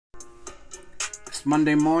It's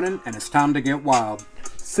Monday morning and it's time to get wild.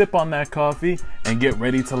 Sip on that coffee and get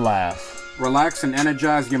ready to laugh. Relax and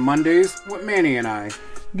energize your Mondays with Manny and I.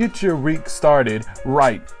 Get your week started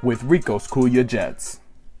right with Rico's Cool Your Jets.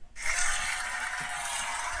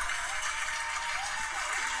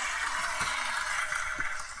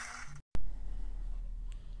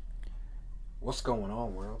 What's going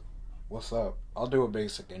on, world? What's up? I'll do a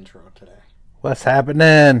basic intro today. What's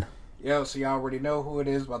happening? Yo, so y'all already know who it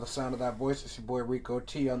is by the sound of that voice. It's your boy Rico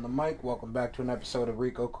T on the mic. Welcome back to an episode of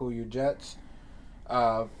Rico Cool Your Jets.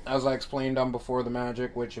 As I explained on Before the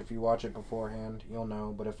Magic, which if you watch it beforehand, you'll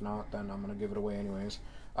know, but if not, then I'm going to give it away anyways.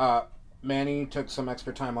 Manny took some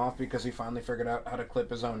extra time off because he finally figured out how to clip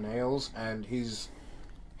his own nails, and he's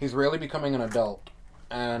really becoming an adult.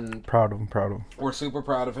 And Proud of him. we're super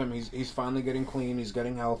proud of him. He's finally getting clean, he's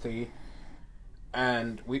getting healthy,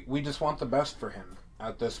 and we just want the best for him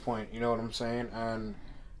at this point, you know what I'm saying? And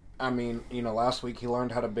I mean, you know, last week he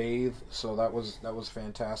learned how to bathe, so that was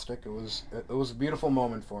fantastic. It was a beautiful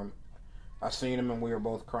moment for him. I seen him and we were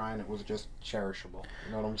both crying. It was just cherishable.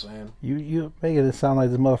 You know what I'm saying? You making it sound like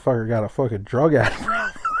this motherfucker got a fucking drug addict.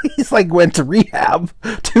 He's like went to rehab.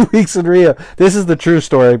 2 weeks in rehab. This is the true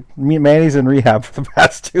story. Manny's in rehab for the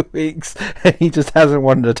past 2 weeks, and he just hasn't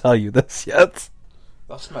wanted to tell you this yet.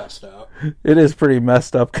 That's messed up. It is pretty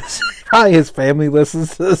messed up because probably his family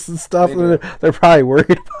listens to this and stuff, and they're probably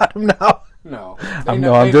worried about him now. No,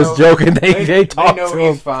 I'm just joking. They talk know to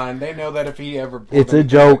he's him. fine. They know that if he ever It's a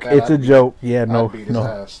joke. Like that, it's a joke. Yeah, I'd beat his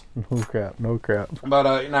ass. no crap. But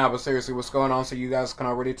but seriously, what's going on? So you guys can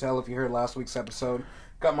already tell if you heard last week's episode.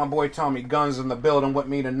 Got my boy Tommy Guns in the building with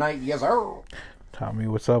me tonight. Yes, sir. Tommy,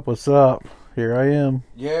 what's up? Here I am.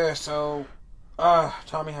 Yeah. So,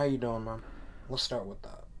 Tommy, how you doing, man? Let's start with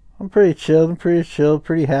that. I'm pretty chilled,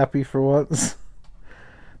 pretty happy for once.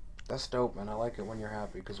 That's dope, man. I like it when you're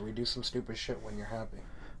happy, because we do some stupid shit when you're happy.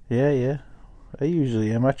 Yeah. I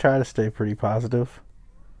usually am. I try to stay pretty positive.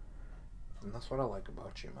 And that's what I like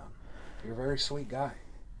about you, man. You're a very sweet guy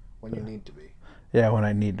when you need to be. Yeah, when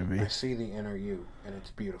I need to be. I see the inner you, and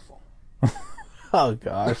it's beautiful. Oh,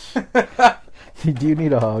 gosh. Do you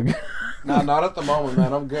need a hug? Nah, not at the moment,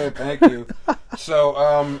 man. I'm good, thank you.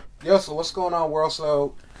 So, so what's going on, world?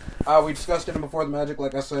 So, we discussed it in Before the Magic.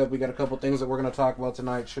 Like I said, we got a couple things that we're going to talk about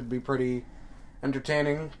tonight. Should be pretty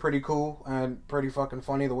entertaining, pretty cool, and pretty fucking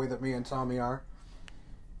funny the way that me and Tommy are.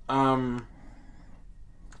 One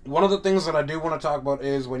of the things that I do want to talk about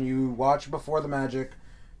is when you watch Before the Magic,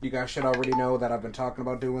 you guys should already know that I've been talking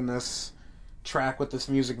about doing this track with this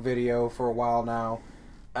music video for a while now.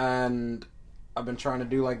 And I've been trying to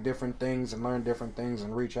do like different things and learn different things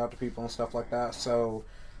and reach out to people and stuff like that. So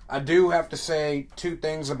I do have to say 2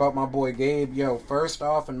 things about my boy Gabe. Yo, first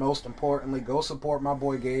off and most importantly, go support my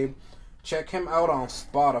boy Gabe. Check him out on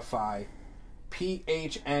Spotify.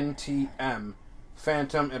 PHNTM.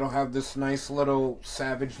 Phantom. It'll have this nice little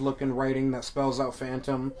savage looking writing that spells out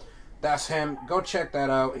Phantom. That's him. Go check that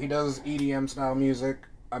out. He does EDM style music,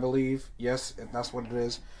 I believe. Yes, that's what it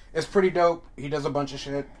is. It's pretty dope. He does a bunch of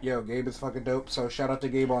shit. Yo, Gabe is fucking dope. So shout out to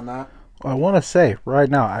Gabe on that. I want to say right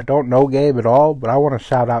now, I don't know Gabe at all, but I want to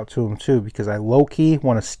shout out to him too because I low-key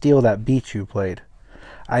want to steal that beat you played.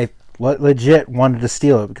 I legit wanted to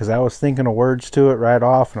steal it because I was thinking of words to it right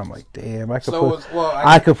off, and I'm like, damn, I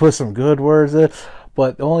could put some good words in.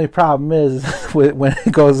 But the only problem is when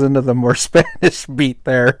it goes into the more Spanish beat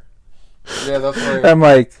there. Yeah, that's right. I'm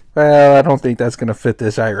like, well, I don't think that's going to fit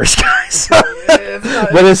this Irish guy. So.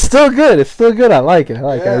 But it's still good. I like it.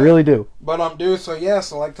 I really do. But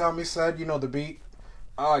so like Tommy said, you know, the beat.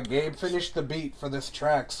 Gabe finished the beat for this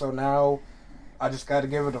track, so now I just got to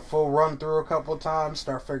give it a full run through a couple of times,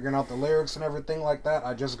 start figuring out the lyrics and everything like that.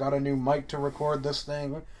 I just got a new mic to record this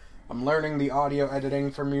thing. I'm learning the audio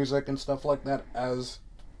editing for music and stuff like that as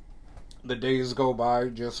the days go by,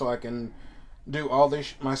 just so I can do all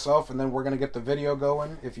this myself, and then we're going to get the video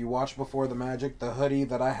going. If you watch Before the Magic, the hoodie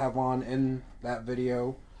that I have on in that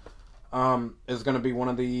video is going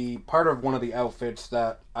to be part of one of the outfits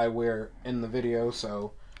that I wear in the video,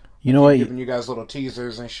 so you know what, giving you guys little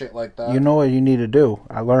teasers and shit like that. You know what you need to do?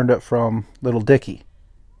 I learned it from Little Dicky.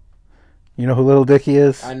 You know who Little Dicky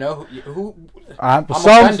is? I know who I'm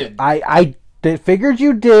offended. I figured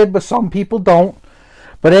you did, but some people don't.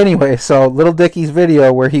 But anyway, so Little Dicky's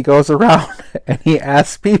video where he goes around and he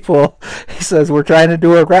asks people, he says, we're trying to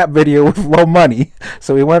do a rap video with low money.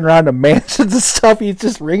 So he went around to mansions and stuff. He's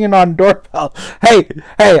just ringing on doorbell. Hey,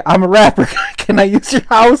 I'm a rapper. Can I use your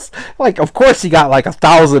house? Like, of course he got like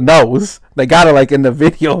 1,000 no's. They got it like in the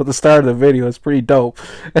video, at the start of the video. It's pretty dope.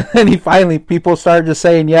 And then people started just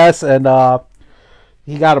saying yes. And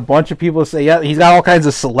he got a bunch of people to say, yeah, he's got all kinds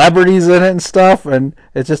of celebrities in it and stuff, and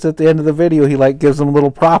it's just at the end of the video, he like gives them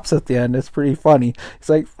little props at the end. It's pretty funny. He's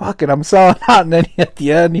like, fuck it, I'm selling out, and then at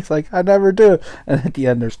the end, he's like, I never do. And at the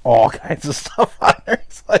end, there's all kinds of stuff on there.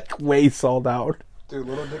 It's like way sold out. Dude,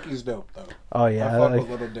 Little Dicky's dope, though. Oh, yeah. I fuck with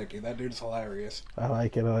Little Dicky. That dude's hilarious. I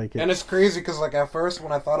like it. And it's crazy, because, like, at first,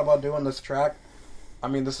 when I thought about doing this track, I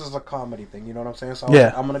mean, this is a comedy thing, you know what I'm saying? So I was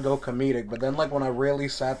like, I'm going to go comedic. But then, like, when I really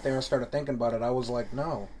sat there and started thinking about it, I was like,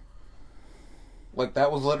 no. Like, that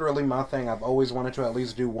was literally my thing. I've always wanted to at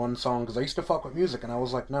least do one song, because I used to fuck with music, and I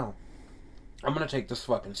was like, no. I'm going to take this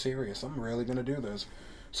fucking serious. I'm really going to do this.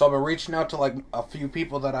 So I've been reaching out to, like, a few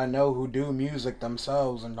people that I know who do music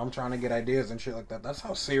themselves, and I'm trying to get ideas and shit like that. That's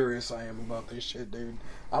how serious I am about this shit, dude.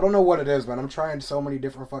 I don't know what it is, man. I'm trying so many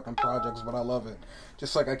different fucking projects, but I love it.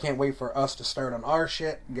 Just like I can't wait for us to start on our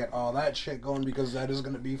shit, get all that shit going, because that is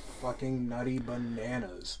going to be fucking nutty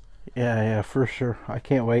bananas. Yeah, for sure. I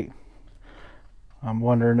can't wait. I'm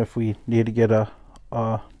wondering if we need to get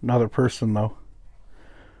another person, though.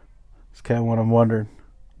 It's kind of what I'm wondering,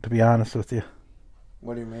 to be honest with you.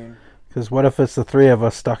 What do you mean? Because what if it's the three of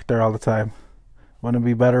us stuck there all the time? Wouldn't it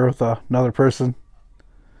be better with another person?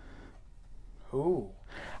 Who?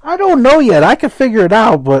 I don't know yet. I could figure it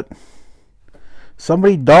out, but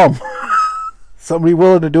somebody dumb. Somebody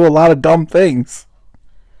willing to do a lot of dumb things.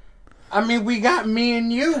 I mean, we got me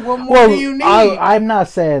and you. What more do you need? I'm not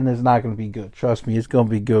saying it's not going to be good. Trust me, it's going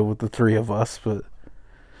to be good with the three of us, but...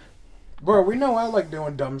 Bro, we know I like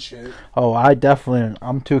doing dumb shit. Oh,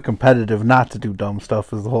 I'm too competitive not to do dumb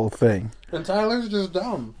stuff is the whole thing. And Tyler's just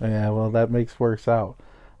dumb. Yeah, well, that works out.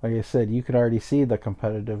 Like I said, you can already see the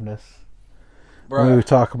competitiveness. Bruh, when we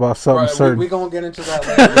talk about something certain. We're going to get into that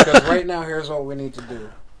later, because right now, here's what we need to do.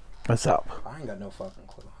 What's up? I ain't got no fucking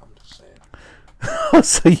clue. I'm just saying.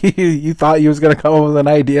 So you thought you was going to come up with an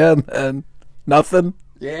idea and nothing?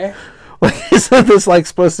 Yeah. Like, isn't this like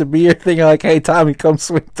supposed to be your thing? Like, hey, Tommy, come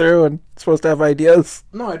swing through and supposed to have ideas?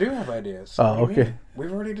 No, I do have ideas. Oh, okay.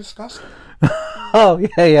 We've already discussed it. Oh,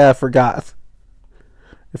 yeah, I forgot.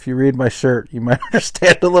 If you read my shirt, you might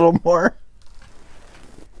understand a little more.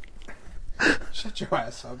 Shut your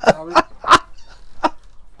ass up, Tommy.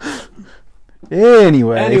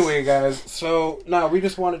 Anyway, guys. So, we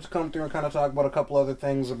just wanted to come through and kind of talk about a couple other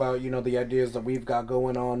things about, the ideas that we've got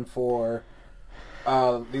going on for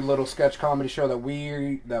the little sketch comedy show that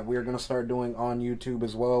we're going to start doing on YouTube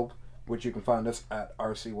as well, which you can find us at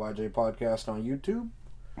RCYJ Podcast on YouTube,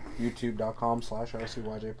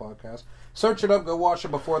 youtube.com/RCYJ Podcast. Search it up, go watch the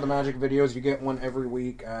Before the Magic videos. You get one every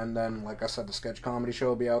week, and then, like I said, the sketch comedy show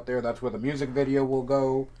will be out there. That's where the music video will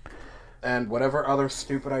go, and whatever other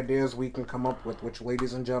stupid ideas we can come up with, which,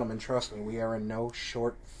 ladies and gentlemen, trust me, we are in no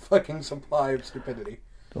short fucking supply of stupidity.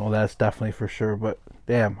 Well, that's definitely for sure, but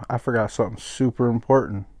damn, I forgot something super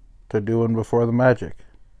important to do in Before the Magic.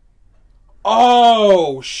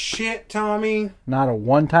 Oh, shit, Tommy. Not a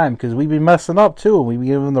one time, because we be messing up, too, and we be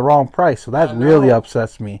giving the wrong price, so that really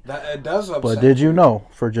upsets me. It does upset But did you know,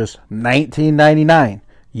 for just $19.99,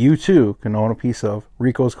 you, too, can own a piece of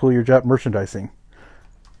Rico's Cool Your Jet merchandising.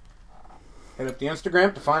 Hit up the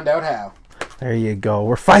Instagram to find out how. There you go.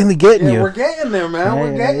 We're finally getting you. Yeah, we're getting there, man.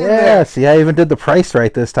 We're getting there. Yeah, see, I even did the price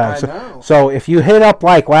right this time. I know. So if you hit up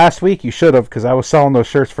like last week, you should have, because I was selling those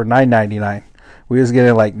shirts for $9.99. We was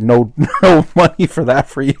getting like no money for that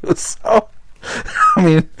for you. So, I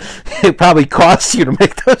mean, it probably cost you to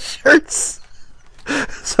make those shirts.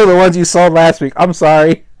 So the ones you sold last week, I'm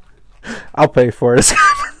sorry. I'll pay for it.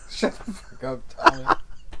 Shut the fuck up, Tommy.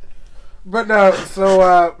 But no,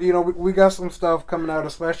 so we got some stuff coming out,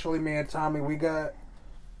 especially me and Tommy. We got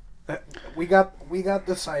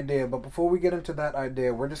this idea, but before we get into that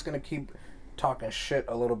idea, we're just gonna keep talking shit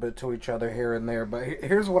a little bit to each other here and there. But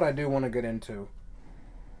here's what I do want to get into.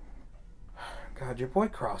 God, your boy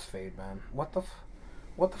Crossfade, man. What the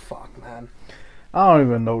fuck, man? I don't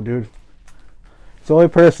even know, dude. It's the only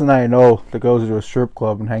person I know that goes to a strip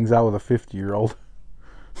club and hangs out with a 50-year-old.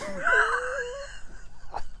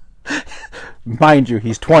 Mind you,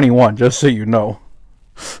 he's 21, just so you know.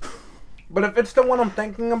 But if it's the one I'm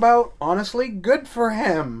thinking about, honestly, good for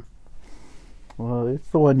him. Well, it's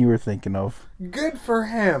the one you were thinking of. Good for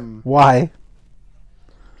him. Why?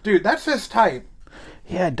 Dude, that's his type.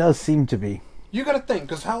 Yeah, it does seem to be. You gotta think,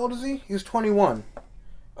 because how old is he? He's 21.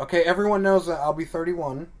 Okay, everyone knows that I'll be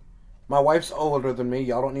 31. My wife's older than me.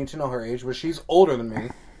 Y'all don't need to know her age, but she's older than me.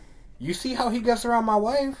 You see how he gets around my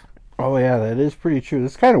wife? Oh, yeah, that is pretty true.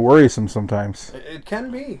 It's kind of worrisome sometimes. It can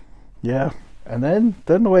be. Yeah. And then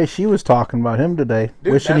the way she was talking about him today,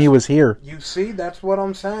 dude, wishing he was here. You see, that's what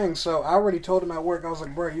I'm saying. So I already told him at work, I was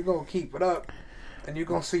like, bro, you gonna keep it up. And you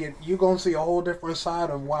gonna see it. You gonna see a whole different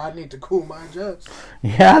side of why I need to cool my jets.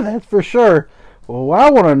 Yeah, that's for sure. Well, what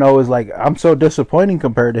I want to know is, like, I'm so disappointing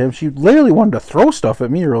compared to him. She literally wanted to throw stuff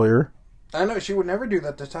at me earlier. I know she would never do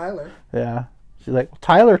that to Tyler. Yeah. She's like,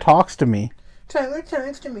 Tyler talks to me. Tyler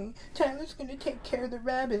talks to me. Tyler's gonna take care of the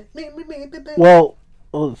rabbit. Well,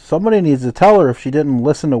 somebody needs to tell her if she didn't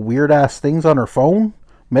listen to weird-ass things on her phone.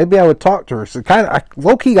 Maybe I would talk to her. So I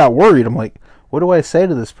low-key got worried. I'm like, what do I say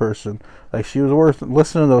to this person? Like, she was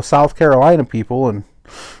listening to those South Carolina people, and...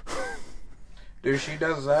 Dude, she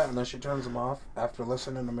does that, and then she turns them off after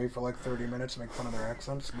listening to me for like 30 minutes to make fun of their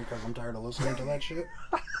accents because I'm tired of listening to that shit.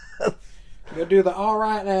 You'll do the, all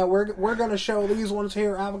right, now, we're going to show these ones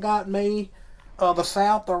here. I've got me the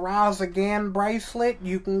South the Rise Again bracelet.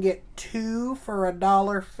 You can get 2 for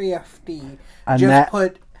 $1.50. And just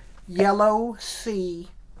put yellow C.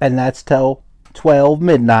 And that's till 12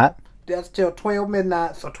 midnight. That's till 12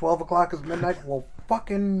 midnight, so 12 o'clock is midnight. Well,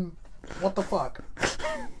 fucking, what the fuck?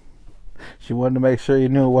 She wanted to make sure you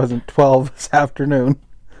knew it wasn't 12 this afternoon,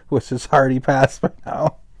 which is already past by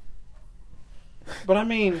now. But I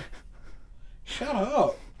mean, shut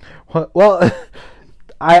up. Well,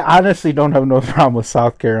 I honestly don't have no problem with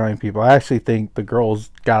South Carolina people. I actually think the girls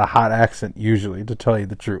got a hot accent usually, to tell you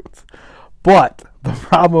the truth. But the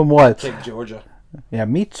problem was... Take Georgia. Yeah,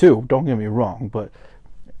 me too. Don't get me wrong, but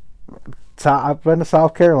I've been to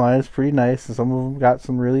South Carolina. It's pretty nice, and some of them got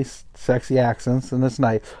some really sexy accents, and it's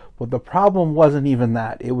nice. But the problem wasn't even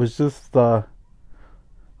that. It was just I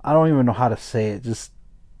don't even know how to say it. Just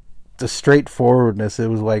the straightforwardness. It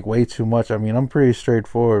was like way too much. I mean, I'm pretty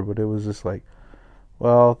straightforward, but it was just like,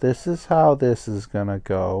 well, this is how this is gonna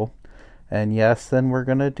go, and yes, then we're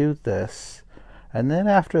gonna do this, and then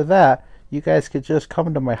after that, you guys could just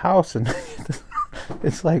come to my house, and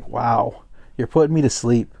it's like, wow, you're putting me to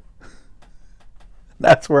sleep.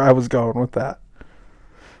 That's where I was going with that.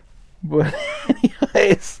 But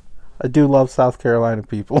anyways, I do love South Carolina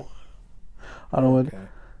people. I don't know what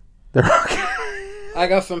they're okay. I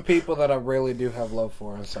got some people that I really do have love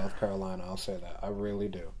for in South Carolina. I'll say that. I really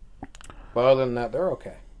do. But other than that, they're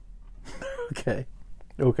okay.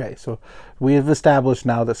 Okay, so we have established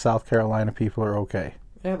now that South Carolina people are okay.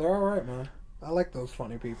 Yeah, they're alright, man. I like those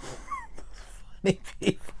funny people. Funny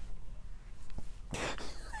people.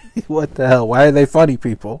 What the hell? Why are they funny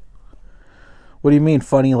people? What do you mean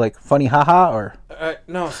funny? Like funny haha or?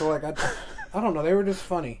 No, so like I don't know. They were just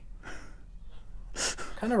funny.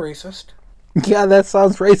 Kind of racist. Yeah, that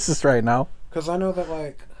sounds racist right now. Because I know that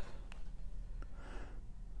like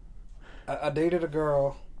I dated a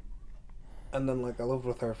girl, and then like I lived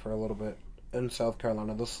with her for a little bit in South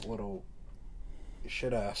Carolina, this little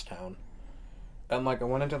shit ass town. And like I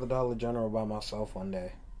went into the Dollar General by myself one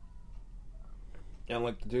day. And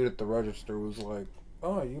like the dude at the register was like,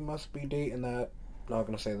 "Oh, you must be dating that," not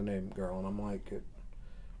gonna say the name, girl. And I'm like,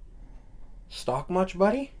 "Stock much,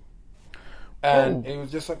 buddy?" And he was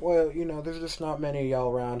just like, "Well, you know, there's just not many of y'all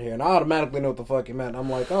around here." And I automatically knew what the fuck he meant. I'm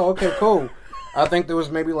like, "Oh, okay, cool." I think there was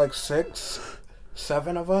maybe like 6,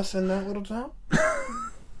 7 of us in that little town.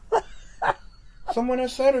 Someone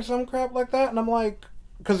had said or some crap like that. And I'm like,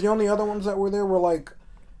 because the only other ones that were there were like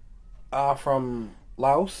from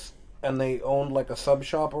Laos. And they owned like a sub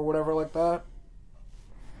shop or whatever like that.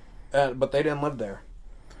 But they didn't live there.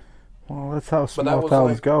 Well, that's how small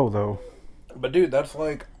towns go, though. But dude, that's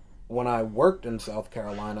like when I worked in South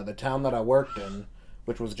Carolina, the town that I worked in,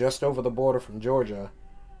 which was just over the border from Georgia,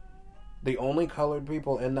 the only colored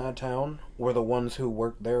people in that town were the ones who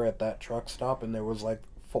worked there at that truck stop, and there was like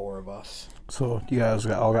 4 of us. So you guys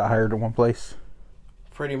all got hired in one place?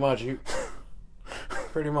 Pretty much.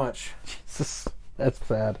 Pretty much. Jesus, that's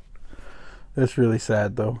sad. That's really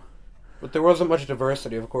sad, though. But there wasn't much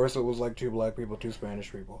diversity. Of course, it was like 2 black people, 2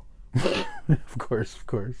 Spanish people. Of course.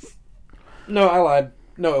 No, I lied.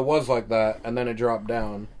 No, it was like that, and then it dropped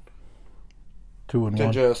down. 2 and 1?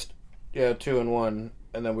 To just, 2 and 1,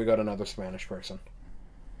 and then we got another Spanish person.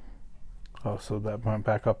 Oh, so that went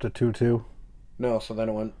back up to 2-2? No, so then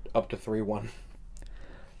it went up to 3-1.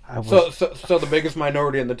 So the biggest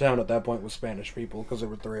minority in the town at that point was Spanish people, because there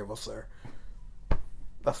were 3 of us there.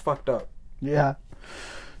 That's fucked up. Yeah.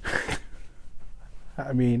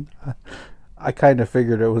 I mean, I kind of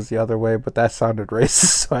figured it was the other way, but that sounded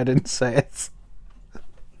racist, so I didn't say it.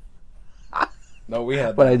 No, we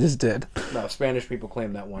had but that. I just did. No, Spanish people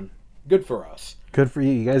claimed that one. Good for us. Good for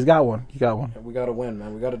you. You guys got one. You got one. We got a win,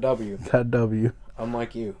 man. We got a W. Got a W.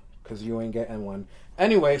 Unlike you, because you ain't getting one.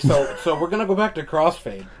 Anyway, so we're going to go back to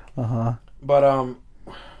Crossfade. Uh-huh. But,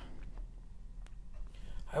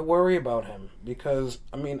 I worry about him because,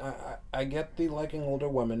 I mean, I get the liking older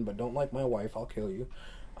women, but don't like my wife, I'll kill you.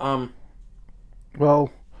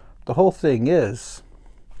 Well, the whole thing is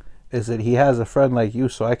that he has a friend like you,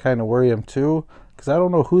 so I kind of worry him too, because I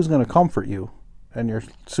don't know who's going to comfort you and your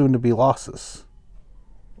soon-to-be losses.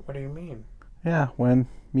 What do you mean? Yeah, when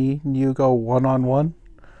me and you go one-on-one.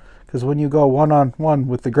 Because when you go one-on-one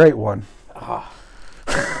with the Great One.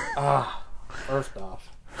 First off.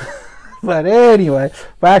 But anyway,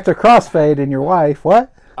 back to Crossfade and your wife.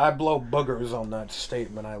 What? I blow boogers on that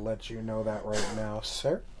statement. I let you know that right now,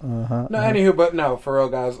 sir. Uh-huh. No, anywho, but no, for real,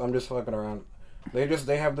 guys, I'm just fucking around.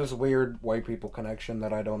 They have this weird white people connection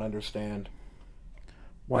that I don't understand.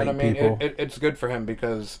 White and I mean, people. It's good for him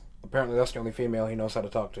because apparently that's the only female he knows how to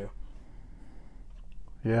talk to.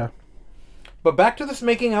 Yeah. But back to this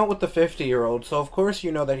making out with the 50-year-old. So, of course,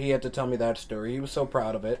 you know that he had to tell me that story. He was so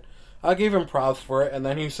proud of it. I gave him props for it, and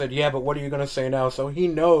then he said, yeah, but what are you going to say now? So he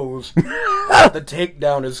knows the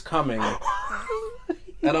takedown is coming.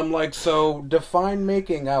 And I'm like, so define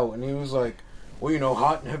making out. And he was like, well, you know,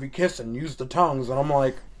 hot and heavy kissing, use the tongues. And I'm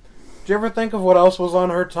like, did you ever think of what else was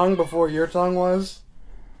on her tongue before your tongue was?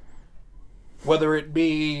 Whether it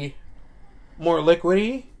be more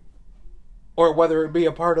liquidy? Or whether it be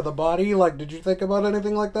a part of the body? Like, did you think about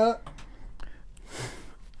anything like that?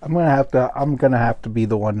 I'm gonna have to be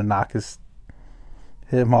the one to knock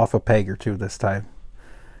him off a peg or two this time.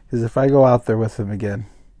 Because if I go out there with him again,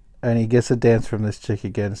 and he gets a dance from this chick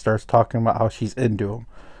again, and starts talking about how she's into him,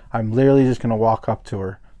 I'm literally just gonna walk up to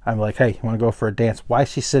her. I'm like, hey, you wanna go for a dance? Why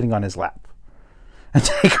is she sitting on his lap? And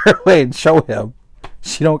take her away and show him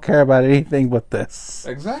she don't care about anything but this.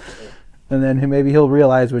 Exactly. And then maybe he'll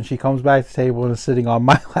realize when she comes back to the table and is sitting on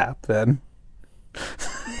my lap then.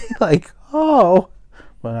 Like, oh.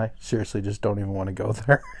 But I seriously just don't even want to go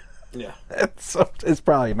there. Yeah. It's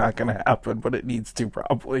probably not going to happen, but it needs to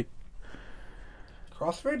probably.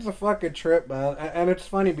 Crossfade's a fucking trip, man. And it's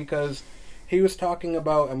funny because he was talking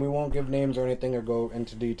about, and we won't give names or anything or go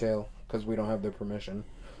into detail because we don't have their permission.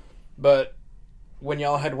 But when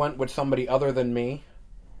y'all had went with somebody other than me.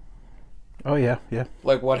 Oh, yeah, yeah.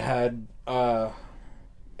 Like what had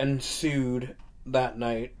ensued that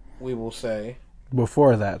night, we will say.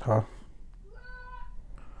 Before that, huh?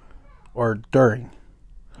 Or during?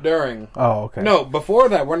 During. Oh, okay. No, before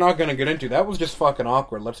that, we're not going to get into. That was just fucking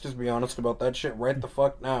awkward. Let's just be honest about that shit right the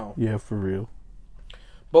fuck now. Yeah, for real.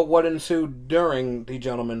 But what ensued during the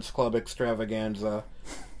Gentleman's Club extravaganza,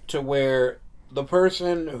 to where the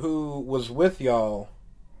person who was with y'all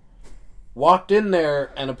walked in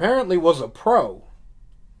there and apparently was a pro.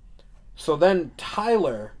 So then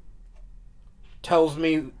Tyler tells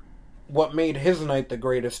me what made his night the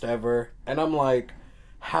greatest ever, and I'm like,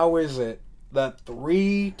 how is it that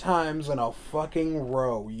 3 times in a fucking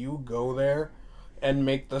row you go there and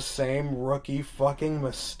make the same rookie fucking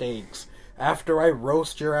mistakes after I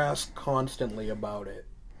roast your ass constantly about it?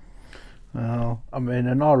 Well, I mean,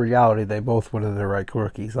 in all reality, they both went to the right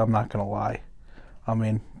rookies. I'm not going to lie. I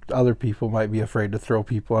mean, other people might be afraid to throw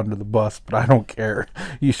people under the bus, but I don't care.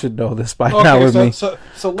 You should know this by now with me. So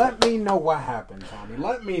let me know what happened, Tommy.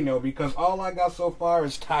 Let me know, because all I got so far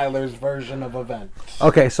is Tyler's version of events.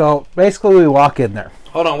 Okay, so basically we walk in there.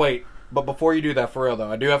 Hold on, wait. But before you do that, for real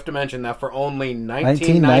though, I do have to mention that for only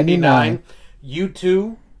 $19.99, you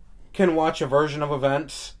too can watch a version of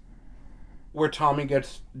events where Tommy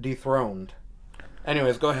gets dethroned.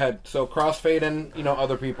 Anyways, go ahead. So Crossfade and,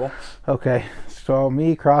 other people. Okay, so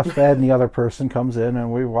me, Crossfade, and the other person comes in,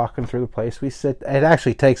 and we're walking through the place. We sit. It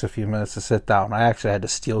actually takes a few minutes to sit down. I actually had to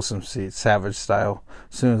steal some seats, Savage style.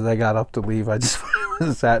 As soon as they got up to leave, I just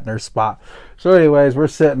sat in their spot. So anyways, we're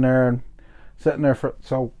sitting there.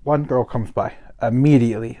 So one girl comes by.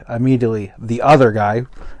 Immediately, the other guy,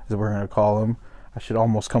 as we're going to call him, I should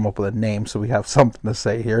almost come up with a name so we have something to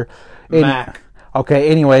say here. Mac. Okay,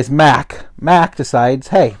 anyways, Mac decides,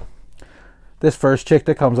 hey, this first chick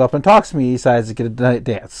that comes up and talks to me, he decides to get a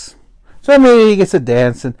dance. So immediately he gets a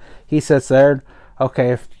dance, and he sits there, and,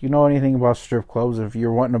 okay, if you know anything about strip clubs, if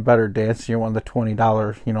you're wanting a better dance, you're wanting the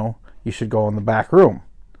 $20, you should go in the back room.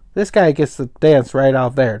 This guy gets the dance right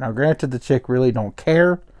out there. Now, granted, the chick really don't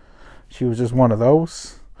care. She was just one of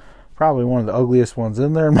those. Probably one of the ugliest ones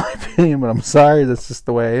in there, in my opinion, but I'm sorry, that's just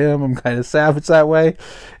the way I am. I'm kind of savage that way.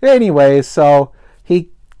 Anyway, so he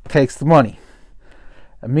takes the money.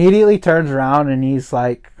 Immediately turns around and he's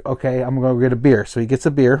like, okay, I'm going to get a beer. So he gets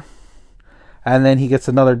a beer. And then he gets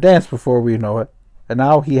another dance before we know it. And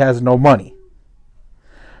now he has no money.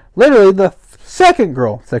 Literally, the second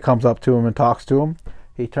girl that comes up to him and talks to him,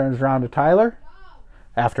 he turns around to Tyler.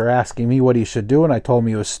 After asking me what he should do, and I told him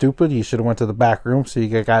he was stupid, he should have went to the back room so he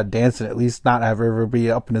could got dance and at least not have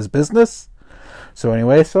everybody up in his business. So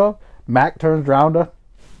anyway, Mac turns around to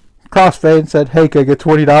Crossfade and said, hey, can I get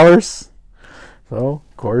 $20? So,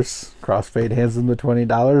 of course, Crossfade hands them the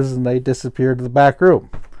 $20 and they disappear to the back room.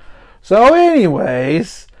 So,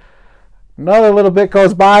 anyways, another little bit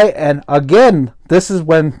goes by, and again, this is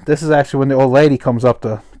actually when the old lady comes up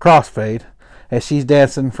to Crossfade, and she's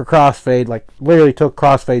dancing for Crossfade. Like, literally took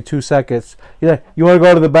Crossfade 2 seconds. You want to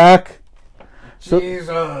go to the back?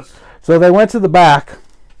 Jesus. So they went to the back,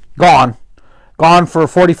 gone for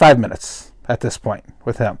 45 minutes at this point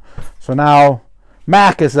with him. So now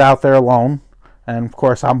Mac is out there alone. And, of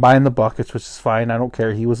course, I'm buying the buckets, which is fine. I don't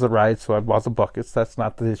care. He was the ride, so I bought the buckets. That's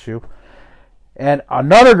not the issue. And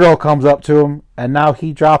another girl comes up to him, and now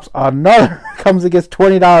he drops comes and gets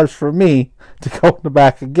 $20 from me to go in the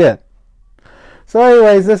back again. So,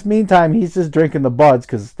 anyways, this meantime, he's just drinking the buds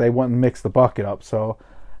because they wouldn't mix the bucket up. So,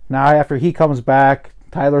 now after he comes back,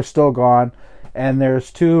 Tyler's still gone, and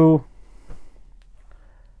there's 2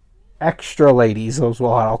 extra ladies, is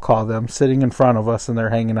what I'll call them, sitting in front of us, and they're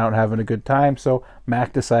hanging out and having a good time. So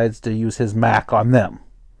Mac decides to use his Mac on them.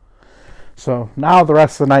 So now the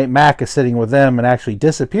rest of the night, Mac is sitting with them and actually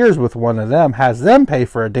disappears with one of them, has them pay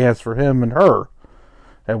for a dance for him and her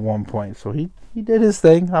at one point. So he did his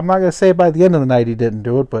thing. I'm not going to say by the end of the night he didn't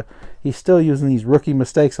do it, but he's still using these rookie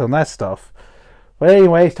mistakes on that stuff. But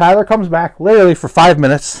anyways, Tyler comes back literally for 5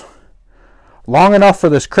 minutes. Long enough for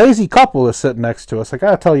this crazy couple to sit next to us. I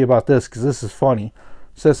gotta tell you about this because this is funny.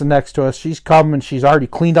 Sits next to us. She's come and she's already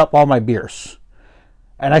cleaned up all my beers.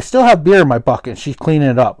 And I still have beer in my bucket. She's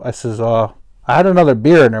cleaning it up. I says, I had another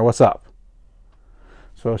beer in there. What's up?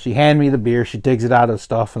 So she handed me the beer. She digs it out of the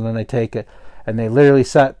stuff and then they take it. And they literally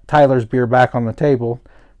set Tyler's beer back on the table.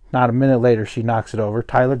 Not a minute later, she knocks it over.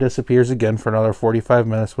 Tyler disappears again for another 45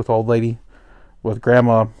 minutes with old lady, with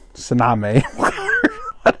Grandma Saname,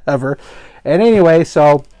 whatever. And anyway,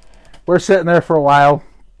 so we're sitting there for a while.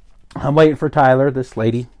 I'm waiting for Tyler, this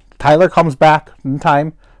lady. Tyler comes back in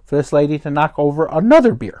time for this lady to knock over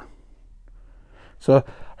another beer. So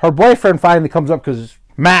her boyfriend finally comes up because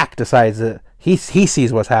Mac decides that he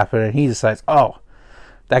sees what's happening. And he decides, oh,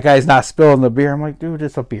 that guy's not spilling the beer. I'm like, dude,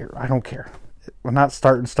 it's a beer. I don't care. We're not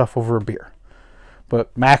starting stuff over a beer.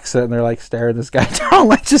 But Mac's sitting there like staring this guy down,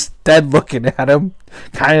 like just dead looking at him.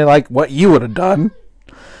 Kind of like what you would have done.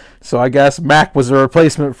 So I guess Mac was a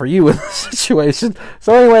replacement for you in this situation.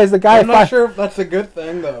 So anyways, the guy... I'm not sure if that's a good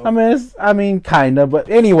thing, though. I mean, kind of. But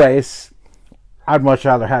anyways, I'd much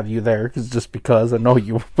rather have you there just because I know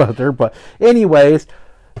you better. But anyways,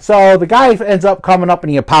 so the guy ends up coming up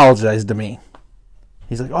and he apologized to me.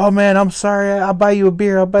 He's like, oh, man, I'm sorry. I'll buy you a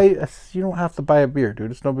beer. I'll buy you... I said, you don't have to buy a beer,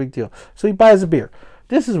 dude. It's no big deal. So he buys a beer.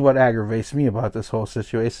 This is what aggravates me about this whole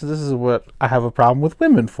situation. This is what I have a problem with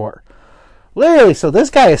women for. Literally, so this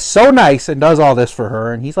guy is so nice and does all this for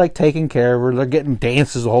her, and he's like taking care of her. They're getting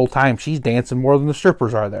dances the whole time. She's dancing more than the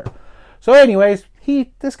strippers are there. So anyways,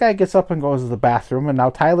 this guy gets up and goes to the bathroom, and now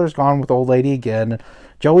Tyler's gone with old lady again. And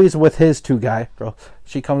Joey's with his 2 guy girl.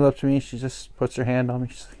 She comes up to me, she just puts her hand on me.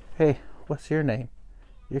 She's like, hey, what's your name?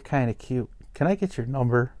 You're kind of cute. Can I get your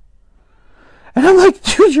number? And I'm like,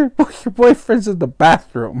 dude, your boyfriend's in the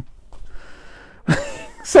bathroom.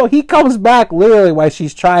 So he comes back literally while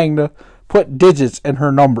she's trying to put digits in her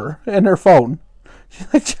number, in her phone. She's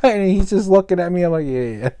like trying, and he's just looking at me. I'm like,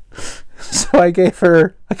 yeah. So I gave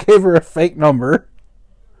her a fake number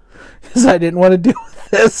because I didn't want to deal with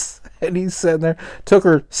this. And he's sitting there. Took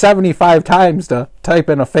her 75 times to type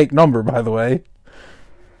in a fake number, by the way.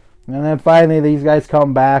 And then finally these guys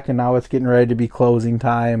come back, and now it's getting ready to be closing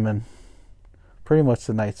time, and pretty much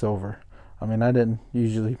the night's over. I mean, I didn't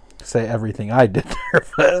usually say everything I did there,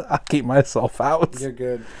 but I'll keep myself out. You're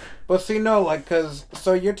good. But see, no, like,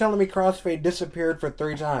 so you're telling me Crossfade disappeared for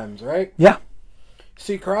 3 times, right? Yeah.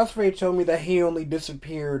 See, Crossfade told me that he only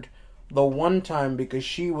disappeared the one time because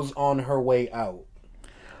she was on her way out.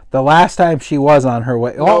 The last time she was on her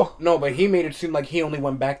way... No, but he made it seem like he only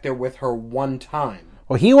went back there with her one time.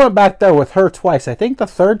 Well, he went back there with her twice. I think the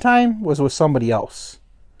 3rd time was with somebody else.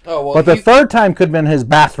 Oh, well, but the 3rd time could have been his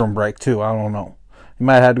bathroom break, too. I don't know. He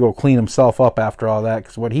might have had to go clean himself up after all that,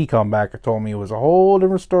 because when he come back and told me it was a whole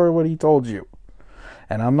different story what he told you.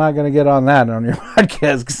 And I'm not going to get on that on your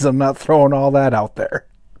podcast, because I'm not throwing all that out there.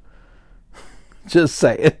 Just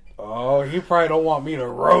say it. Oh, you probably don't want me to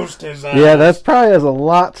roast his ass. Yeah, that probably has a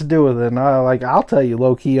lot to do with it. And I'll tell you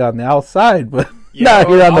low-key on the outside, but not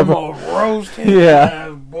here on the... I'm going to roast his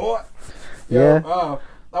ass, boy. Yeah.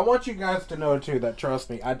 I want you guys to know, too, that, trust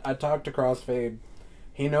me, I talked to Crossfade.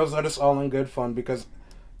 He knows that it's all in good fun, because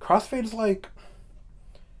Crossfade's like...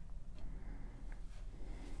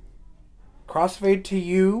 Crossfade to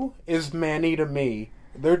you is Manny to me.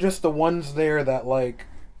 They're just the ones there that, like...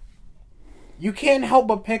 You can't help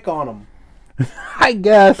but pick on them. I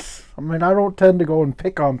guess. I mean, I don't tend to go and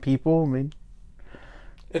pick on people. I mean,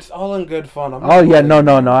 It's all in good fun. I'm oh not yeah, bullying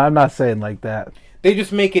no. you. I'm not saying like that. They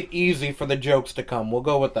just make it easy for the jokes to come. We'll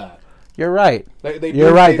go with that. You're right. They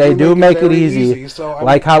You're right. They do make it very easy. So I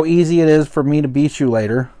Like how easy it is for me to beat you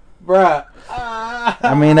later. bruh.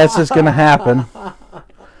 I mean, that's just gonna happen.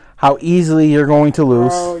 How easily you're going to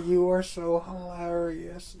lose. Bro, you are so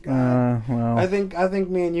hilarious. God. Well, I think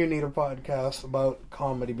me and you need a podcast about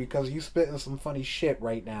comedy because you spitting some funny shit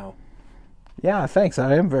right now. yeah, thanks.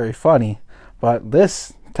 I am very funny, but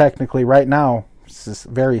this technically right now is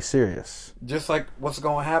very serious. Just like what's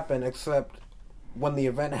gonna happen, except when the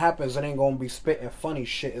event happens, it ain't gonna be spitting funny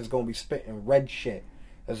shit. It's gonna be spitting red shit,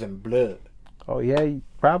 as in blood. Oh yeah, you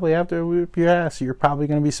probably after whip your ass, you're probably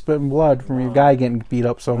gonna be spitting blood from your guy getting beat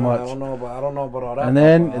up so I much. I don't know about all that. And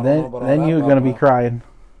then Papa. I don't know about all then that, you're gonna be Papa. crying.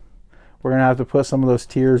 We're gonna have to put some of those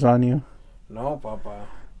tears on you. No, Papa.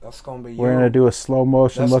 That's gonna be you. We're gonna do a slow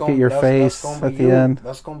motion look at your face gonna at be the you. end.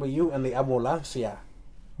 That's gonna be you in the ambulancia.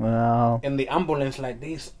 Well, In the ambulance like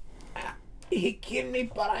this. He killed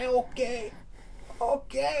me, but I'm okay.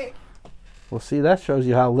 Okay. well, see, that shows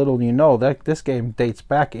you how little you know. That this game dates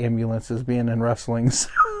back ambulances being in wrestlings.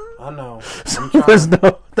 I know. So I'm trying. there's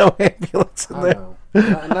no ambulance in I there. know.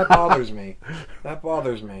 And that bothers me. That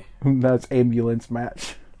bothers me. That's ambulance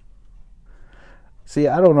match. See,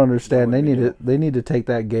 I don't understand. That They would be need to take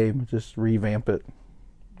that game and just revamp it.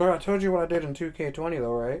 Bro, I told you what I did in 2K20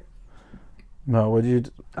 though, right? No, would you?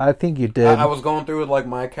 I think you did. I was going through with like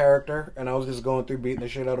my character, and I was just going through beating the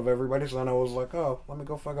shit out of everybody. So then I was like, oh, let me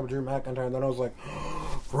go fuck up Drew McIntyre. And then I was like,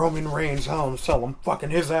 Roman Reigns, Hell in a Cell. I'm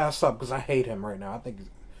fucking his ass up because I hate him right now. I think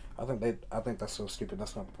that's so stupid.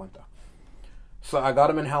 That's not the point though. So I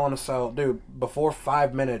got him in Hell in a Cell, dude. Before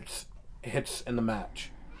 5 minutes hits in the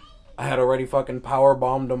match, I had already fucking power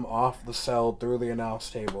bombed him off the cell through the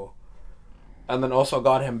announce table. And then also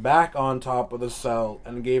got him back on top of the cell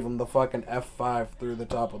and gave him the fucking F5 through the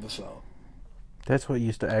top of the cell. That's what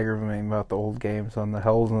used to aggravate me about the old games on the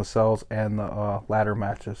Hells in the Cells and the ladder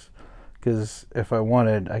matches. Because if I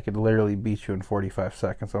wanted, I could literally beat you in 45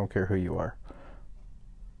 seconds. I don't care who you are.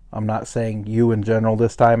 I'm not saying you in general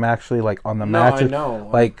this time, actually, like on the matches. I know.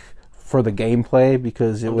 Like for the gameplay,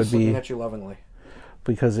 because it I'm would just be looking at you lovingly.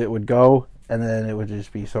 because it would go and then it would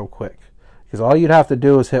just be so quick. Because all you'd have to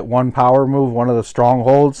do is hit one power move, one of the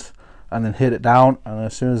strongholds, and then hit it down. And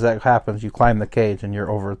as soon as that happens, you climb the cage and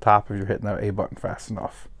you're over the top if you're hitting that A button fast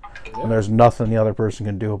enough. Yeah. And there's nothing the other person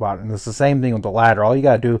can do about it. And it's the same thing with the ladder. All you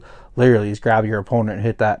got to do literally is grab your opponent and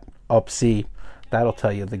hit that up C. That'll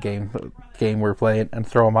tell you the game we're playing and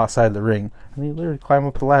throw them outside the ring. And you literally climb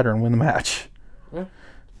up the ladder and win the match. Yeah.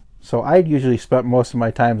 So I usually spent most of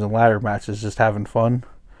my times in ladder matches just having fun.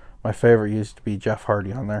 My favorite used to be Jeff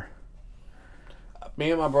Hardy on there. Me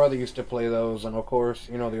and my brother used to play those, and of course,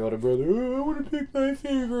 you know, the older brother, oh, I want to pick my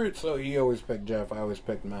favorite. So he always picked Jeff, I always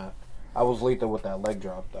picked Matt. I was lethal with that leg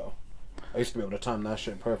drop, though. I used to be able to time that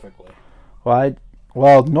shit perfectly.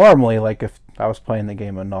 Well, normally, like, if I was playing the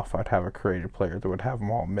game enough, I'd have a creative player that would have them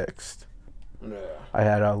all mixed. Yeah. I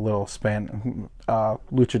had a little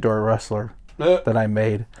luchador wrestler that I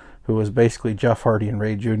made who was basically Jeff Hardy and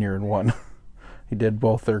Ray Jr. in one. He did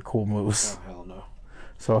both their cool moves. Oh, hell no.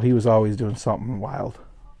 So he was always doing something wild.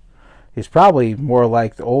 He's probably more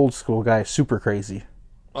like the old school guy, Super Crazy.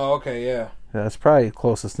 Oh, okay, yeah. That's probably the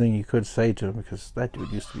closest thing you could say to him because that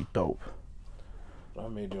dude used to be dope. I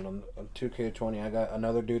mean, dude, on 2K20, I got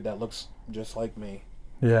another dude that looks just like me.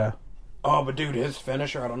 Yeah. Oh, but dude, his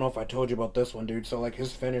finisher, I don't know if I told you about this one, dude. So, like,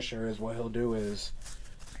 his finisher is what he'll do is...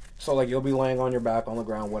 So, like, you'll be laying on your back on the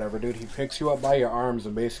ground, whatever, dude. He picks you up by your arms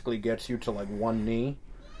and basically gets you to, like, one knee.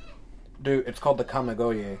 Dude, it's called the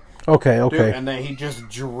Kamigoye. Okay. Dude, and then he just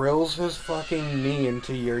drills his fucking knee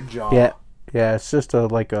into your jaw. Yeah, it's just oh,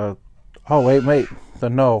 wait,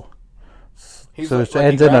 no. He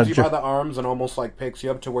grabs you by the arms and almost, like, picks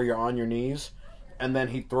you up to where you're on your knees. And then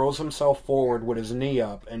he throws himself forward with his knee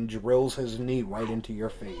up and drills his knee right into your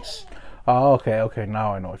face. Oh, okay.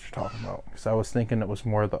 Now I know what you're talking about. Because I was thinking it was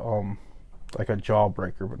more the like a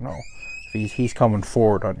jawbreaker, but no, he's coming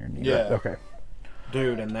forward on your knee. Yeah. Right? Okay.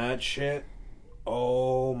 Dude, and that shit,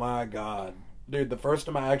 oh my god, dude. The first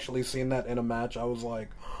time I actually seen that in a match, I was like,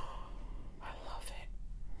 I love it.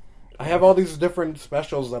 I have all these different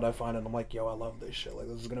specials that I find, and I'm like, yo, I love this shit. Like,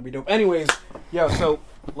 this is gonna be dope. Anyways, yo, so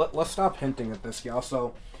let's stop hinting at this, y'all.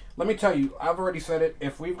 So let me tell you, I've already said it.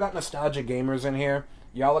 If we've got nostalgia gamers in here,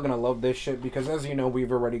 y'all are gonna love this shit because, as you know,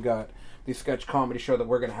 we've already got the sketch comedy show that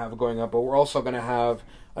we're gonna have going up, but we're also gonna have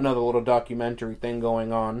another little documentary thing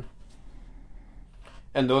going on,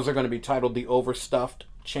 and those are gonna be titled The Overstuffed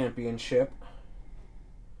Championship.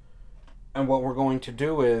 And what we're going to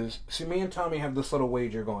do is, see, me and Tommy have this little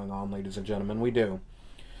wager going on, ladies and gentlemen. We do.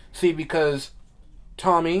 See, because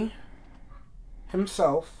Tommy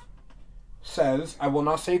himself says, I will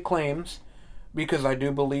not say claims, because I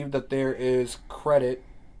do believe that there is credit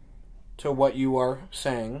to what you are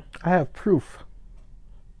saying. I have proof.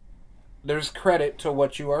 There's credit to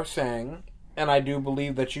what you are saying, and I do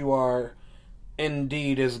believe that you are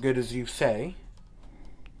indeed as good as you say.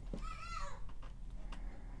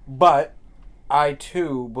 But I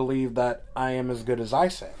too believe that I am as good as I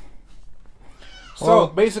say. So Well,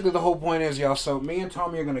 basically the whole point is, y'all, so me and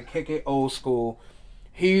Tommy are going to kick it old school.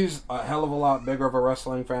 He's a hell of a lot bigger of a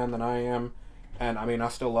wrestling fan than I am. And I mean, I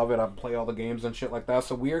still love it. I play all the games and shit like that.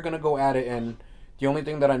 So we are going to go at it, and the only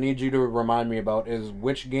thing that I need you to remind me about is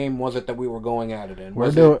which game was it that we were going at it in? We're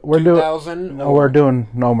Was doing it 2000? No, we're doing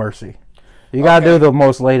No Mercy. You gotta do the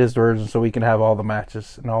most latest version so we can have all the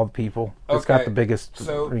matches and all the people. It's got the biggest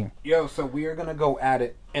ring. So we are gonna go at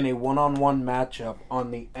it in a one-on-one matchup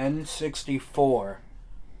on the N64.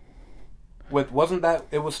 Wasn't that,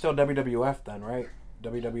 it was still WWF then, right?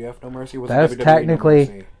 WWF No Mercy was That's WWE No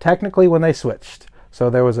Mercy. technically when they switched. So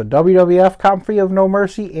there was a WWF copy of No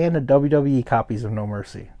Mercy and a WWE copies of No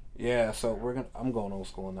Mercy. Yeah, so I'm going old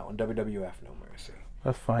school on that one. WWF No Mercy.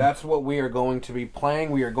 That's fine. That's what we are going to be playing.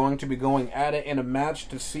 We are going to be going at it in a match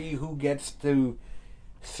to see who gets to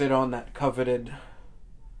sit on that coveted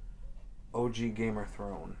OG gamer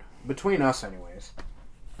throne. Between us, anyways.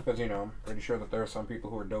 Because, you know, I'm pretty sure that there are some people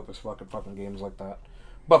who are dope as fuck at fucking games like that.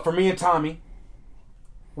 But for me and Tommy,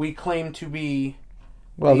 we claim to be...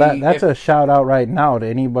 Well, that's a shout out right now to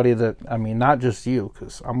anybody that, I mean, not just you,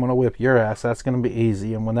 because I'm going to whip your ass. That's going to be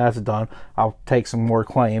easy. And when that's done, I'll take some more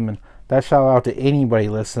claim. And that shout out to anybody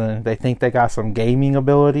listening. They think they got some gaming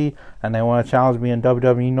ability and they want to challenge me in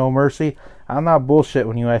WWE No Mercy. I'm not bullshit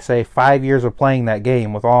when I say 5 years of playing that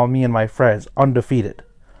game with all me and my friends, undefeated.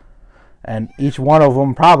 And each one of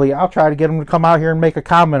them, probably, I'll try to get them to come out here and make a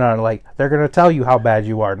comment on it. Like, they're going to tell you how bad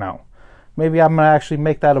you are now. Maybe I'm going to actually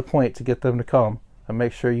make that a point to get them to come and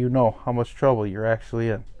make sure you know how much trouble you're actually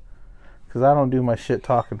in. Because I don't do my shit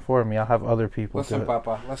talking for me. I'll have other people do it.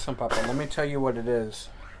 Listen, Papa. Let me tell you what it is.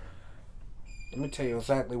 Let me tell you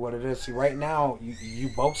exactly what it is. See, right now, you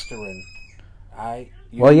bolstering.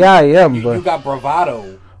 Well, yeah, I am. But you got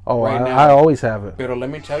bravado. Oh, right now. I always have it. But let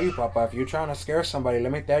me tell you, Papa, if you're trying to scare somebody,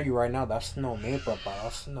 let me tell you right now, that's no me, Papa.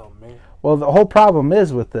 That's no me. Well, the whole problem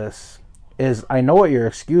is with this is I know what your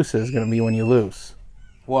excuse is going to be when you lose.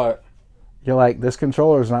 What? You're like, this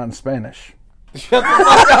controller's not in Spanish. Shut the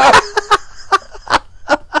fuck up.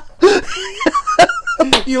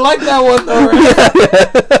 You like that one, though, right?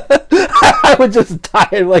 I was just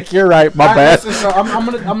tired. Like, you're right. My bad. Listen, so I'm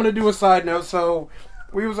gonna do a side note. So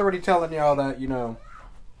we was already telling y'all that, you know,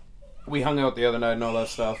 we hung out the other night and all that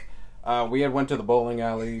stuff. We had went to the bowling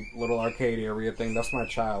alley, little arcade area thing. That's my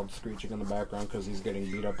child screeching in the background because he's getting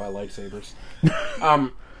beat up by lightsabers.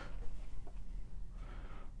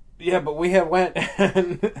 Yeah, but we had went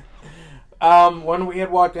and when we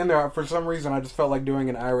had walked in there, for some reason I just felt like doing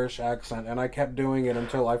an Irish accent, and I kept doing it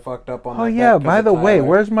until I fucked up on. Oh yeah, by the way,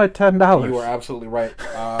 where's my $10? You were absolutely right.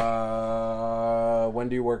 When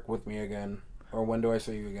do you work with me again? Or when do I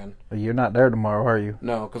see you again? You're not there tomorrow, are you?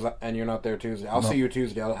 No, and you're not there Tuesday. I'll see you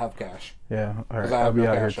Tuesday. I'll have cash. Yeah, all right. I'll be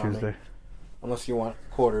out here Tuesday. Unless you want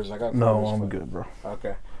quarters, I got quarters. No, I'm good, bro.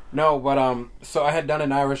 Okay. No, but so I had done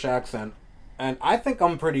an Irish accent, and I think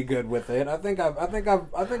I'm pretty good with it. I think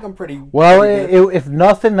I'm pretty. Well, pretty good. if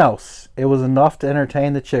nothing else, it was enough to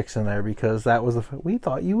entertain the chicks in there because that was we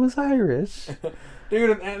thought you was Irish.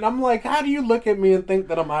 Dude, and I'm like, how do you look at me and think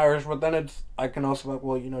that I'm Irish? But then I can also be like,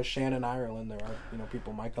 well, you know, Shannon, Ireland, there are, you know,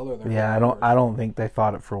 people my color. Yeah, I don't think they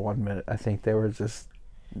thought it for 1 minute. I think they were just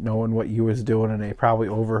knowing what you was doing, and they probably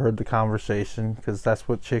overheard the conversation because that's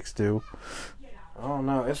what chicks do. I don't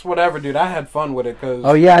know. It's whatever, dude. I had fun with it because.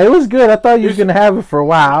 Oh yeah, it was good. I thought you was gonna have it for a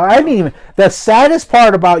while. I didn't even. The saddest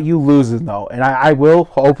part about you losing, though, and I will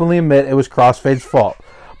openly admit it was Crossfade's fault.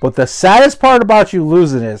 But the saddest part about you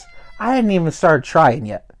losing is I hadn't even started trying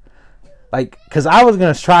yet. Like, because I was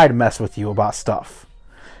going to try to mess with you about stuff.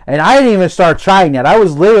 And I didn't even start trying yet. I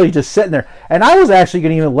was literally just sitting there. And I was actually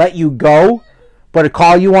going to even let you go, but to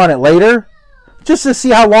call you on it later, just to see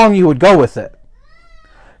how long you would go with it.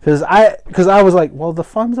 Because I was like, well, the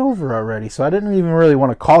fun's over already, so I didn't even really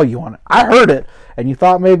want to call you on it. I heard it, and you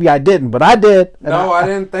thought maybe I didn't, but I did. No, I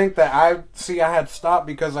didn't think that. I had stopped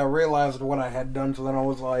because I realized what I had done, so then I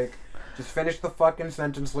was like, just finish the fucking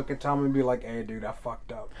sentence, look at Tom, and be like, hey, dude, I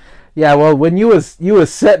fucked up. Yeah, well, when you was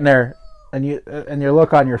sitting there, and your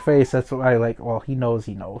look on your face, that's why I like, well, he knows,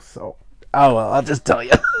 so Oh, well, I'll just tell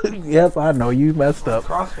you. Yep, I know you messed up.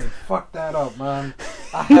 CrossFit fucked that up, man.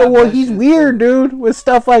 Yeah, well, he's weird, dude, with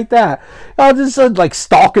stuff like that. I'll just like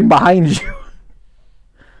stalking behind you.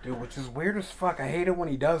 Dude, which is weird as fuck. I hate it when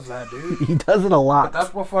he does that, dude. He does it a lot. But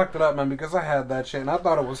that's what fucked it up, man, because I had that shit, and I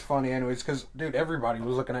thought it was funny anyways, because, dude, everybody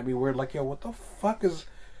was looking at me weird, like, yo, what the fuck is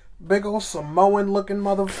big old Samoan-looking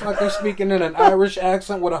motherfucker speaking in an Irish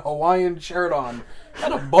accent with a Hawaiian shirt on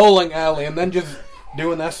at a bowling alley, and then just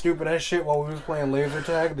doing that stupid-ass shit while we was playing laser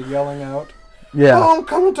tag, the yelling out. Yeah. Oh, I'm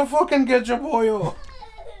coming to fucking get you, boyo.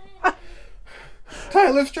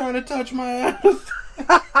 Tyler's trying to touch my ass.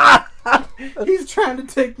 He's trying to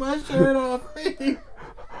take my shirt off me.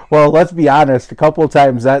 Well, let's be honest. A couple of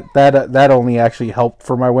times that only actually helped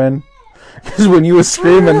for my win. Because when you was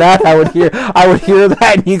screaming that, I would hear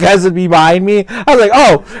that, and you guys would be behind me. I was like,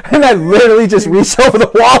 oh, and I literally just reach over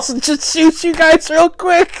the walls and just shoot you guys real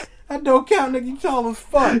quick. That don't count, nigga. You tall as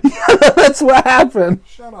fuck. That's what happened.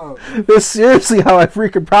 Shut up. That's seriously how I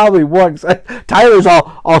freaking probably won. Tyler's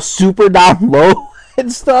all super down low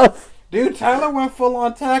and stuff. Dude, Tyler went full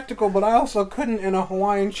on tactical, but I also couldn't in a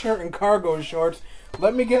Hawaiian shirt and cargo shorts.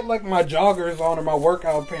 Let me get like my joggers on or my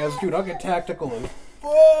workout pants, dude. I'll get tactical as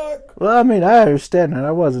fuck. Well, I mean, I understand that.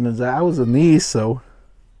 I was in these, so.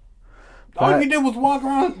 All you did was walk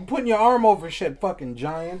around putting your arm over shit, fucking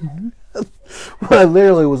giant. Well, I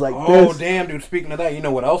literally was like Oh, this. damn, dude. Speaking of that, you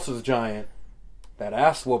know what else is giant? That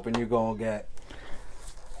ass whooping you gonna get.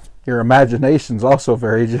 Your imagination's also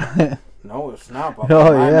very giant. No, it's not, but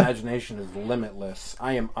Oh, my yeah. imagination is limitless.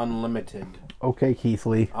 I am unlimited. Okay, Keith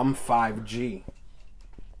Lee. I'm 5G.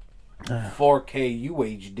 4K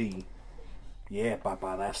UHD. Yeah,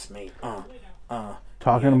 Papa, that's me.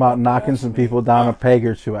 Talking Yeah, about but knocking that's some me. people down a peg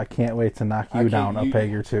or two. I can't wait to knock you can't- down a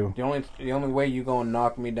peg or two. The only way you gonna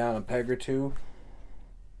knock me down a peg or two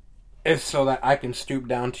is so that I can stoop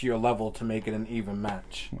down to your level to make it an even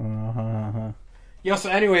match. Uh-huh. Yeah, so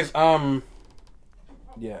anyways,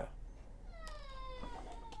 yeah.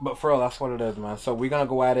 But for real, that's what it is, man. So we're gonna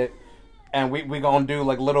go at it, and we gonna do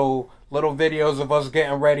like little videos of us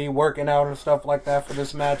getting ready, working out and stuff like that for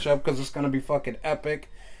this matchup, because it's gonna be fucking epic.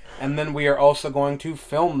 And then we are also going to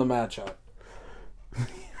film the matchup,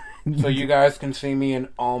 so you guys can see me in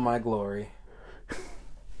all my glory.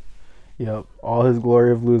 Yep, all his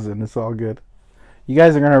glory of losing. It's all good. You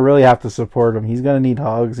guys are going to really have to support him. He's going to need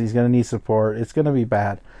hugs. He's going to need support. It's going to be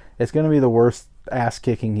bad. It's going to be the worst ass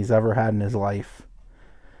kicking he's ever had in his life.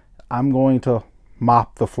 I'm going to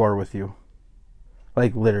mop the floor with you.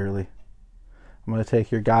 Like, literally. I'm going to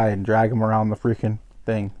take your guy and drag him around the freaking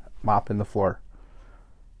thing, mopping the floor.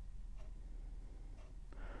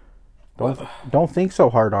 Don't think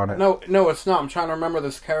so hard on it. No, it's not. I'm trying to remember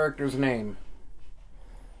this character's name.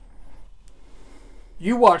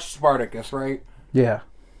 You watched Spartacus, right? Yeah.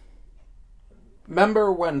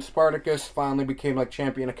 Remember when Spartacus finally became like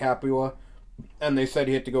champion of Capua, and they said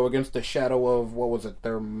he had to go against the shadow of, what was it,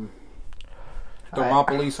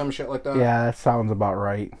 Thermopylae, some shit like that? Yeah, that sounds about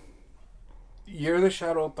right. You're the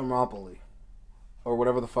shadow of Thermopylae, or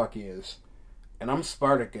whatever the fuck he is, and I'm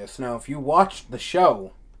Spartacus. Now, if you watched the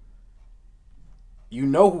show, you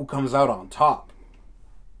know who comes out on top.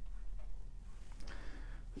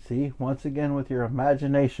 See, once again with your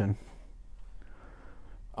imagination.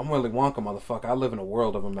 I'm Willy Wonka, motherfucker. I live in a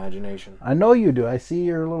world of imagination. I know you do. I see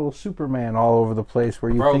your little Superman all over the place where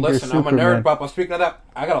you Bro, think listen, you're I'm a Superman. nerd, Papa. Speaking of that,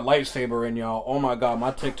 I got a lightsaber in, y'all. Oh my god,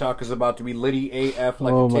 my TikTok is about to be Liddy AF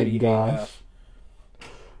like Oh a my titty gosh. AF.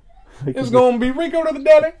 It's gonna be Rico to the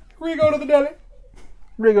deli. Rico to the deli.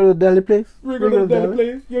 Rigo to the deli, please. Rico to the deli,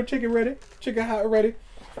 please. Your chicken ready. Chicken hot ready.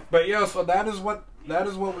 But yeah, so that is what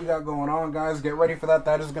we got going on, guys. Get ready for that.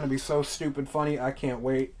 That is gonna be so stupid funny. I can't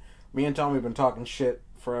wait. Me and Tommy have been talking shit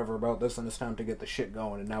forever about this, and it's time to get the shit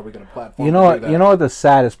going. And now we got a platform. You know to what? do that. You know what the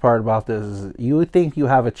saddest part about this is? You think you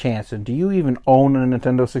have a chance, and do you even own a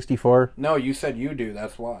Nintendo 64? No, you said you do.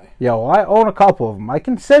 That's why. Yeah, well, I own a couple of them. I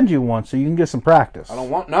can send you one so you can get some practice. I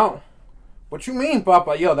don't want no. What you mean,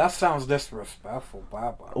 Papa? Yo, that sounds disrespectful,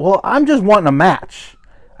 Papa. Well, I'm just wanting a match.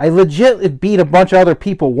 I legit beat a bunch of other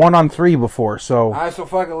people 1-on-3 before, so. Alright, so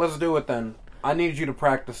fuck it, let's do it then. I need you to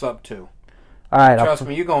practice up too. Alright, Trust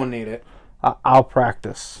me, you're gonna need it. I'll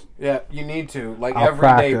practice. Yeah, you need to. Like I'll every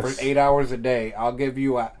day practice. for 8 hours a day. I'll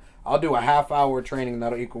do a half-hour training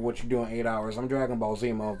that'll equal what you do in 8 hours. I'm Dragon Ball Z,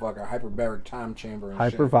 motherfucker. Hyperbaric time chamber and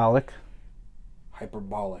Hypervolic. shit.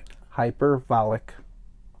 Hyperbolic. Hypervolic.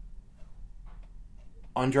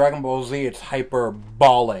 On Dragon Ball Z, it's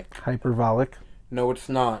hyperbolic. Hypervolic. No, it's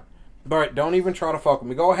not. But don't even try to fuck with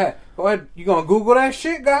me. Go ahead. You gonna Google that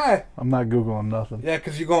shit, guy? I'm not Googling nothing. Yeah,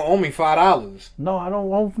 because you gonna owe me $5. No, I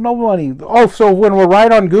don't owe no money. Oh, so when we're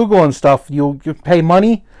right on Google and stuff, you pay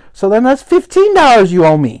money? So then that's $15 you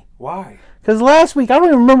owe me. Why? Because last week, I don't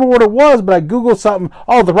even remember what it was, but I Googled something.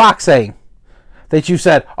 Oh, The Rock saying that you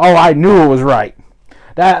said, oh, I knew it was right.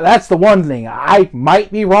 That's the one thing. I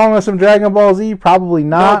might be wrong on some Dragon Ball Z, probably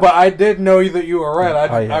not. No, but I did know that you were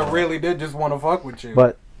right. Yeah. I really did just want to fuck with you.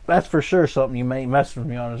 But that's for sure something you may mess with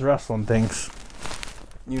me on is wrestling things.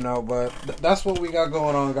 You know, but that's what we got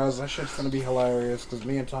going on, guys. That shit's gonna be hilarious because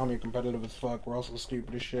me and Tommy are competitive as fuck. We're also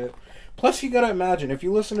stupid as shit. Plus, you gotta imagine, if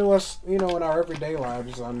you listen to us, you know, in our everyday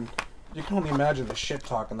lives, you can only imagine the shit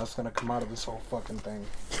talking that's gonna come out of this whole fucking thing.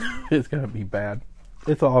 It's gonna be bad.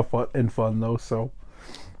 It's all fun though, so.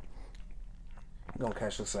 Gonna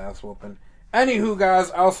catch this ass whooping. Anywho,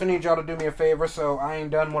 guys, I also need y'all to do me a favor, so I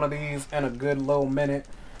ain't done one of these in a good little minute.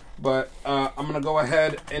 But I'm gonna go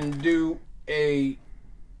ahead and do a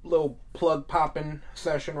little plug popping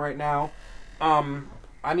session right now.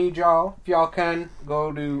 I need y'all, if y'all can,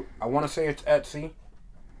 go to, I want to say it's Etsy.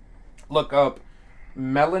 Look up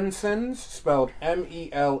Melansons, spelled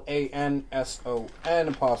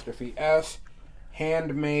MELANSON''S,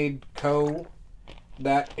 Handmade Co.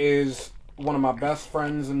 That is one of my best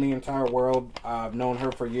friends in the entire world. I've known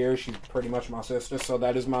her for years. She's pretty much my sister. So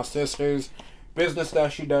that is my sister's business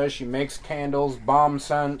that she does. She makes candles, bomb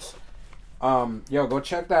scents. Yo, go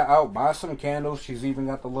check that out. Buy some candles. She's even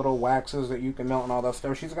got the little waxes that you can melt and all that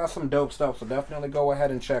stuff. She's got some dope stuff. So definitely go ahead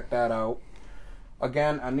and check that out.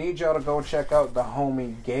 Again, I need y'all to go check out the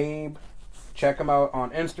homie Gabe. Check him out on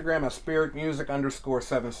Instagram at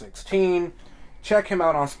spiritmusic_716. Check him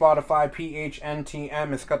out on Spotify,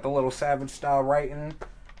 PHNTM. It's got the little savage style writing.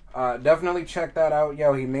 Definitely check that out.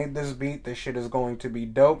 Yo, he made this beat. This shit is going to be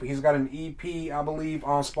dope. He's got an EP, I believe,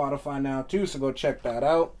 on Spotify now too, so go check that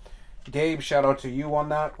out. Gabe, shout out to you on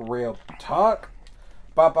that. Real talk.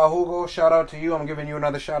 Papa Hugo, shout out to you. I'm giving you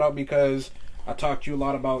another shout out because I talked to you a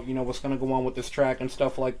lot about, you know, what's going to go on with this track and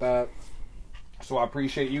stuff like that. So I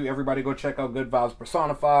appreciate you. Everybody go check out Good Vibes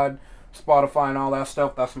Personified, Spotify and all that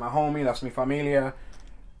stuff. That's my homie. That's mi familia.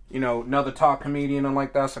 You know, another top comedian and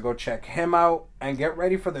like that. So go check him out and get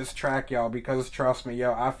ready for this track, y'all. Because trust me,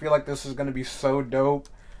 yo, I feel like this is going to be so dope.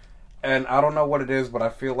 And I don't know what it is, but I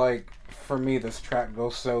feel like for me, this track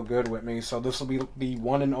goes so good with me. So this will be the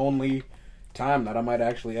one and only time that I might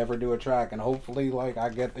actually ever do a track. And hopefully, like, I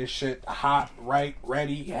get this shit hot, right,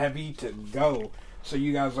 ready, heavy to go. So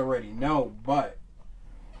you guys already know. But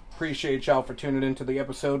appreciate y'all for tuning into the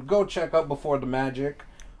episode. Go check out Before the Magic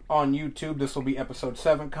on YouTube. This will be episode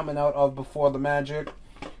 7 coming out of Before the Magic.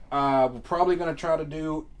 We're probably going to try to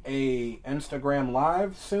do a Instagram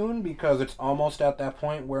live soon because it's almost at that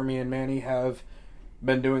point where me and Manny have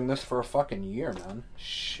been doing this for a fucking year, man.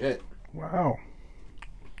 Shit. Wow.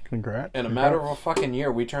 Congrats. In a matter of a fucking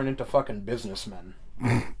year, we turned into fucking businessmen.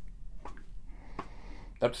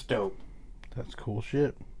 That's dope. That's cool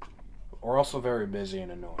shit. We're also very busy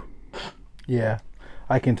and annoying. Yeah,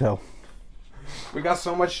 I can tell. We got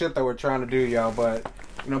so much shit that we're trying to do, y'all, but,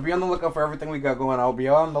 you know, be on the lookout for everything we got going on. Be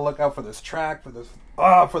on the lookout for this track, for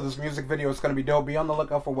this music video. It's going to be dope. Be on the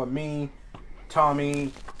lookout for what me,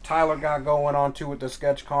 Tommy, Tyler got going on, too, with the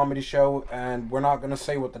sketch comedy show, and we're not going to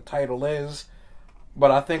say what the title is,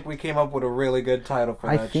 but I think we came up with a really good title for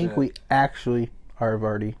that shit. I think we actually have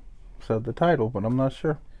already said the title, but I'm not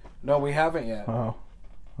sure. No, we haven't yet. Oh.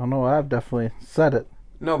 I know I've definitely said it.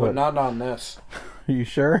 No, but not on this. Are you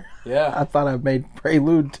sure? Yeah. I thought I made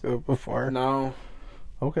prelude to it before. No.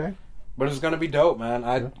 Okay. But it's gonna be dope,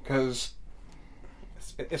 man. Because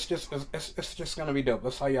it's just gonna be dope.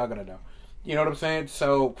 That's how y'all gonna know. You know what I'm saying?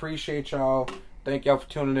 So appreciate y'all. Thank y'all for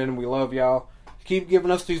tuning in. We love y'all. Keep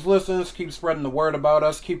giving us these listens. Keep spreading the word about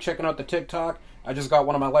us. Keep checking out the TikTok. I just got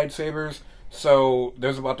one of my lightsabers. So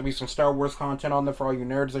there's about to be some Star Wars content on there for all you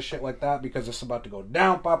nerds and shit like that because it's about to go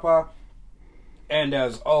down, Papa. And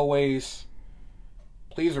as always,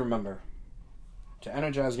 please remember to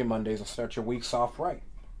energize your Mondays and start your weeks off right.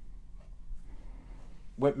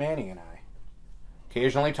 With Manny and I.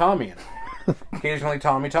 Occasionally Tommy and I. Occasionally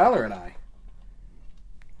Tommy, Tyler, and I.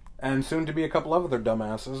 And soon to be a couple of other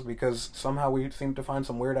dumbasses because somehow we seem to find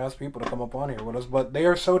some weird-ass people to come up on here with us. But they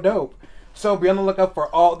are so dope. So be on the lookout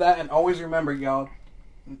for all that. And always remember, y'all,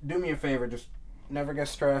 do me a favor. Just never get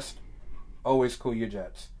stressed. Always cool your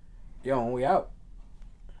jets. Yo, and we out.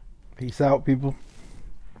 Peace out, people.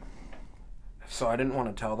 So I didn't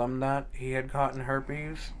want to tell them that he had gotten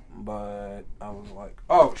herpes, but I was like,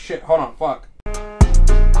 oh shit, hold on, fuck.